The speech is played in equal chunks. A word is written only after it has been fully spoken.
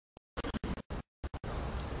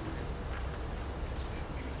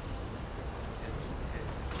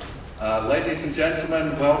Ladies and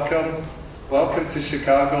gentlemen, welcome. Welcome to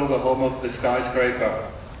Chicago, the home of the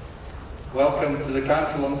skyscraper. Welcome to the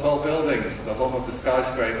Council on Tall Buildings, the home of the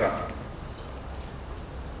skyscraper.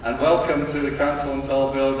 And welcome to the Council on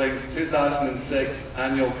Tall Buildings 2006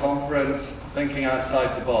 Annual Conference, Thinking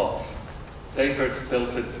Outside the Box, Tapered,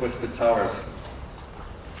 Tilted, Twisted Towers.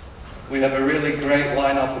 We have a really great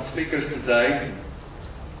lineup of speakers today,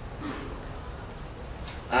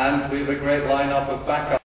 and we have a great lineup of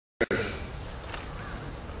backup speakers.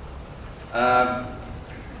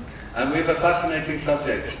 And we have a fascinating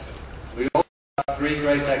subject. We also have 3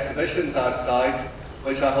 great exhibitions outside,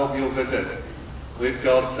 which I hope you'll visit. We've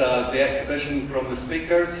got the exhibition from the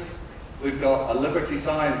speakers. We've got a Liberty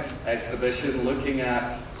Science exhibition looking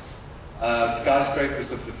at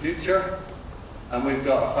skyscrapers of the future. And we've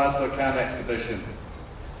got a Fazla Khan exhibition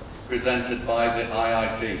presented by the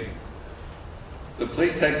IIT. So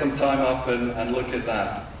please take some time up and look at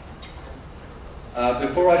that.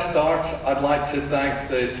 Before I start, I'd like to thank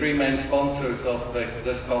the 3 main sponsors of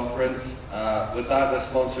this conference. Without their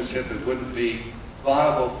sponsorship, it wouldn't be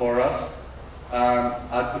viable for us.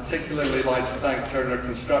 I'd particularly like to thank Turner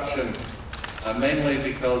Construction, mainly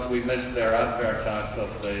because we missed their advert out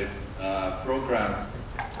of the program,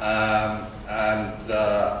 and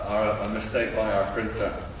a mistake by our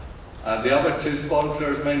printer. The other 2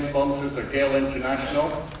 sponsors, main sponsors, are Gale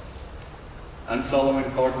International and Solomon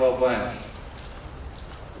Cordwell Wentz.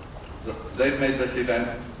 They've made this event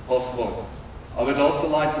possible. I would also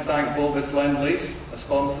like to thank Bovis Lend-Lease, a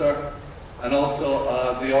sponsor, and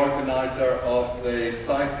also the organizer of the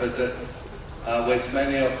site visits, which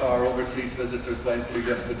many of our overseas visitors went to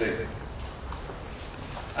yesterday.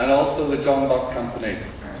 And also the John Buck Company.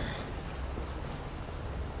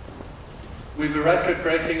 We have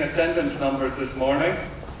record-breaking attendance numbers this morning,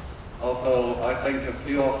 although I think a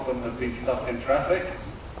few of them have been stuck in traffic.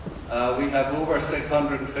 We have over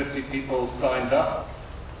 650 people signed up,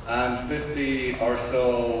 and 50 or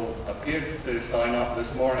so appeared to sign up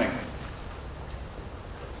this morning.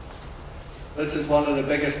 This is one of the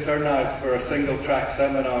biggest turnouts for a single-track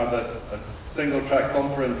seminar, a single-track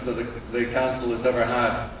conference that the Council has ever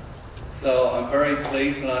had. So I'm very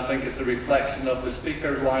pleased, and I think it's a reflection of the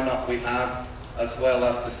speaker lineup we have, as well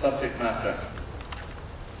as the subject matter.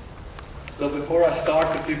 So before I start,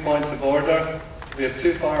 a few points of order. We have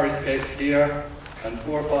 2 fire escapes here and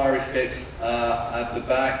 4 fire escapes at the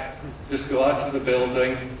back. Just go out to the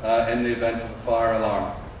building in the event of a fire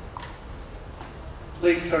alarm.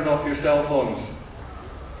 Please turn off your cell phones.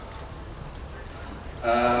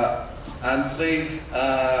 And please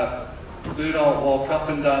do not walk up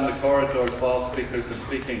and down the corridors while speakers are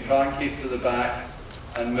speaking. Try and keep to the back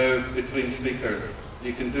and move between speakers.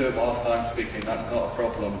 You can do it whilst I'm speaking, that's not a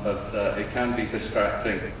problem, but it can be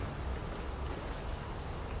distracting.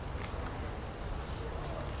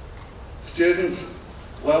 Students,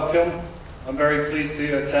 welcome. I'm very pleased that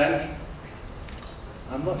you attend.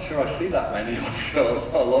 I'm not sure I see that many of you.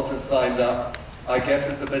 A lot have signed up. I guess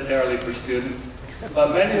it's a bit early for students.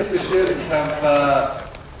 But many of the students have,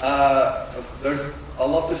 there's a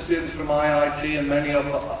lot of students from IIT and many of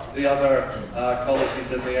the other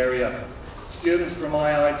colleges in the area. Students from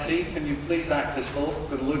IIT, can you please act as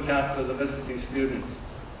hosts and look after the visiting students?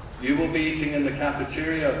 You will be eating in the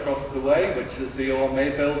cafeteria across the way, which is the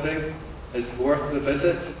OMA building. It's worth the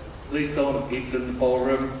visit. Please don't eat in the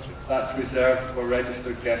ballroom. That's reserved for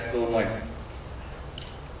registered guests only.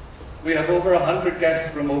 We have over 100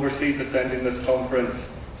 guests from overseas attending this conference.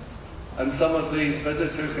 And some of these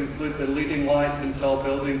visitors include the leading lights in tall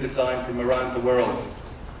building design from around the world.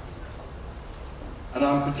 And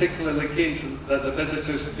I'm particularly keen that the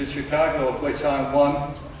visitors to Chicago, of which I'm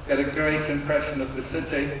one, get a great impression of the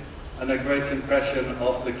city and a great impression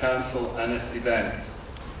of the Council and its events.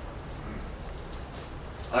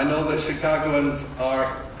 I know that Chicagoans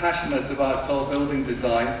are passionate about tall building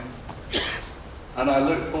design, and I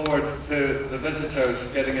look forward to the visitors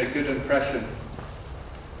getting a good impression,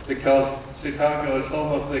 because Chicago is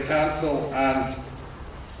home of the Council and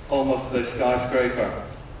home of the skyscraper.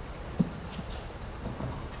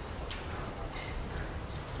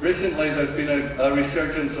 Recently there's been a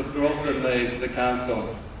resurgence of growth in the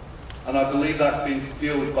Council, and I believe that's been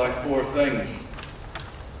fueled by 4 things.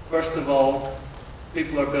 First of all,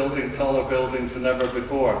 people are building taller buildings than ever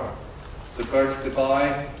before. The Burj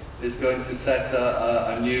Dubai is going to set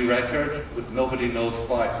a new record, but nobody knows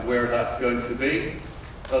quite where that's going to be.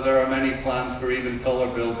 So there are many plans for even taller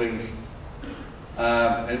buildings.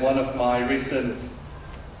 In one of my recent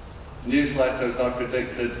newsletters, I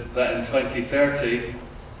predicted that in 2030,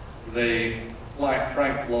 the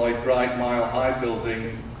Frank Lloyd Wright Mile High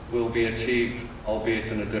building will be achieved albeit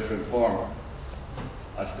in a different form.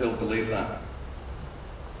 I still believe that.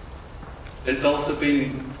 It's also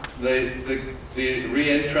been, the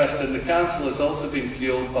re-interest in the council has also been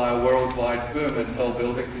fueled by a worldwide boom in tall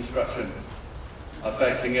building construction,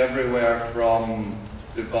 affecting everywhere from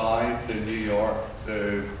Dubai to New York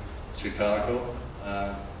to Chicago,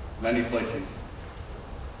 many places.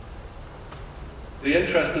 The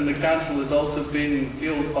interest in the council has also been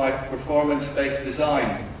fueled by performance-based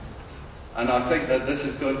design, and I think that this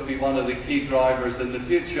is going to be one of the key drivers in the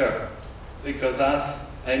future, because as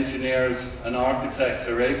engineers and architects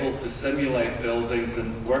are able to simulate buildings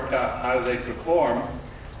and work out how they perform,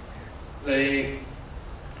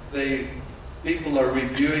 people are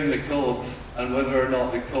reviewing the codes and whether or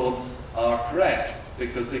not the codes are correct,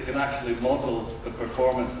 because they can actually model the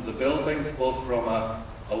performance of the buildings, both from a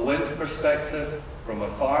wind perspective, from a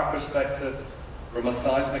fire perspective, from a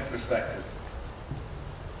seismic perspective.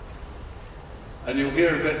 And you'll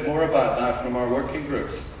hear a bit more about that from our working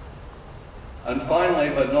groups. And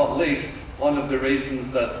finally, but not least, one of the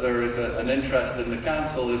reasons that there is an interest in the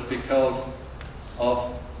council is because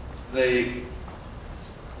of the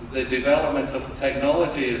development of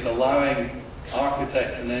technology is allowing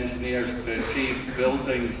architects and engineers to achieve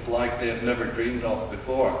buildings like they have never dreamed of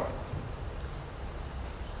before.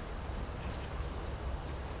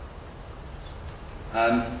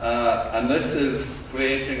 And this is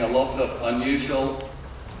creating a lot of unusual,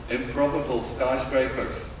 improbable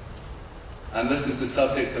skyscrapers. And this is the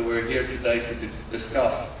subject that we're here today to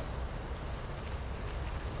discuss.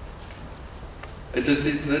 It is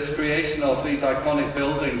this creation of these iconic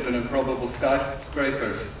buildings and improbable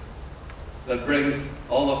skyscrapers that brings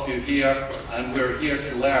all of you here, and we're here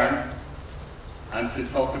to learn and to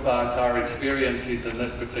talk about our experiences in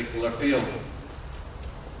this particular field.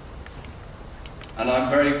 And I'm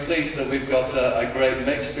very pleased that we've got a great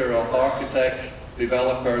mixture of architects,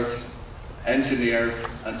 developers, engineers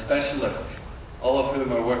and specialists, all of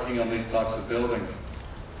whom are working on these types of buildings.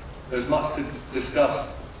 There's much to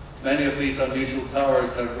discuss. Many of these unusual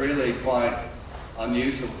towers have really quite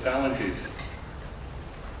unusual challenges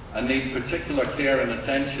and need particular care and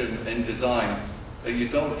attention in design that you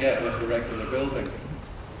don't get with the regular buildings.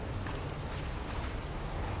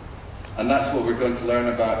 And that's what we're going to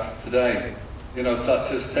learn about today. You know,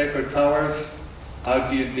 such as tapered towers, how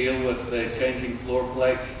do you deal with the changing floor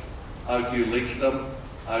plates, how do you lease them,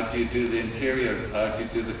 how do you do the interiors, how do you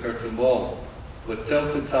do the curtain wall. With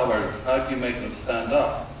tilted towers, how do you make them stand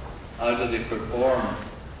up, how do they perform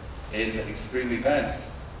in extreme events.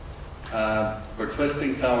 For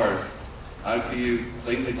twisting towers, how do you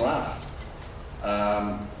clean the glass.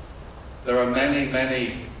 There are many,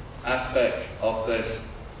 many aspects of this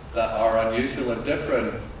that are unusual and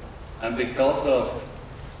different. And because of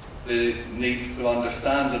the need to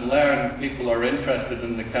understand and learn, people are interested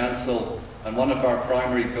in the council, and one of our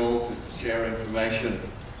primary goals is to share information.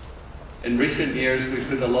 In recent years, we've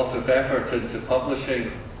put a lot of effort into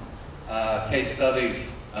publishing case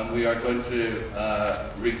studies, and we are going to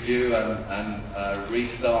review and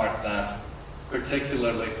restart that,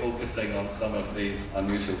 particularly focusing on some of these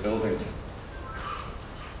unusual buildings.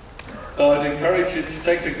 So I'd encourage you to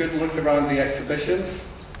take a good look around the exhibitions.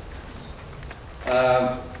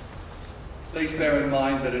 Please bear in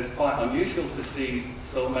mind that it's quite unusual to see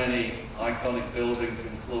so many iconic buildings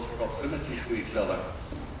in close proximity to each other.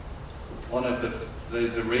 One of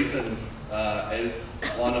the reasons is,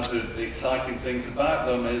 one of the exciting things about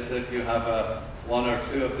them is if you have one or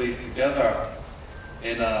two of these together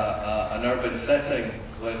in an urban setting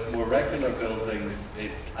with more regular buildings,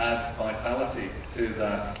 it adds vitality to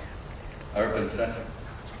that urban setting.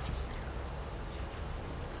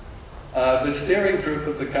 The steering group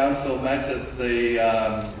of the council met at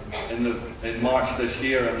in March this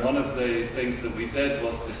year, and one of the things that we did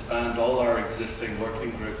was disband all our existing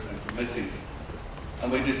working groups and committees.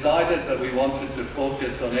 And we decided that we wanted to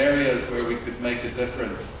focus on areas where we could make a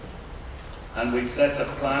difference. And we set a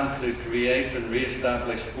plan to create and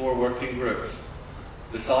re-establish 4 working groups: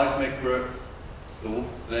 the seismic group,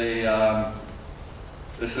 the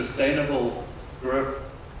sustainable group,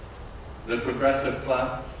 the progressive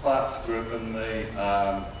collapse group, and the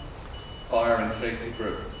fire and safety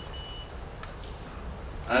group.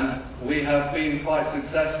 And we have been quite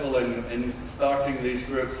successful in starting these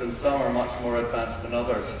groups, and some are much more advanced than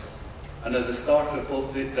others. And at the start of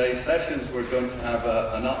both the day sessions, we're going to have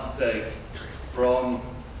an update from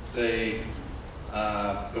the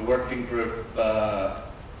working group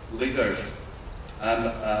leaders. And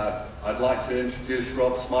I'd like to introduce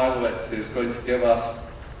Rob Smilowitz, who's going to give us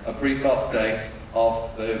a brief update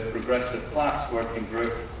of the Progressive Collapse Working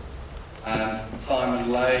Group, and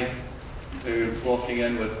Simon Lay, who's walking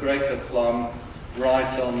in with great aplomb,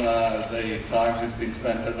 right on the time, who's been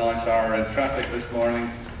spent a nice hour in traffic this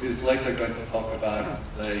morning, who's later going to talk about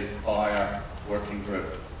the fire working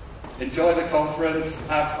group. Enjoy the conference,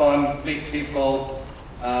 have fun, meet people,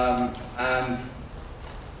 and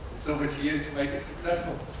it's over to you to make it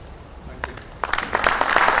successful. Thank you.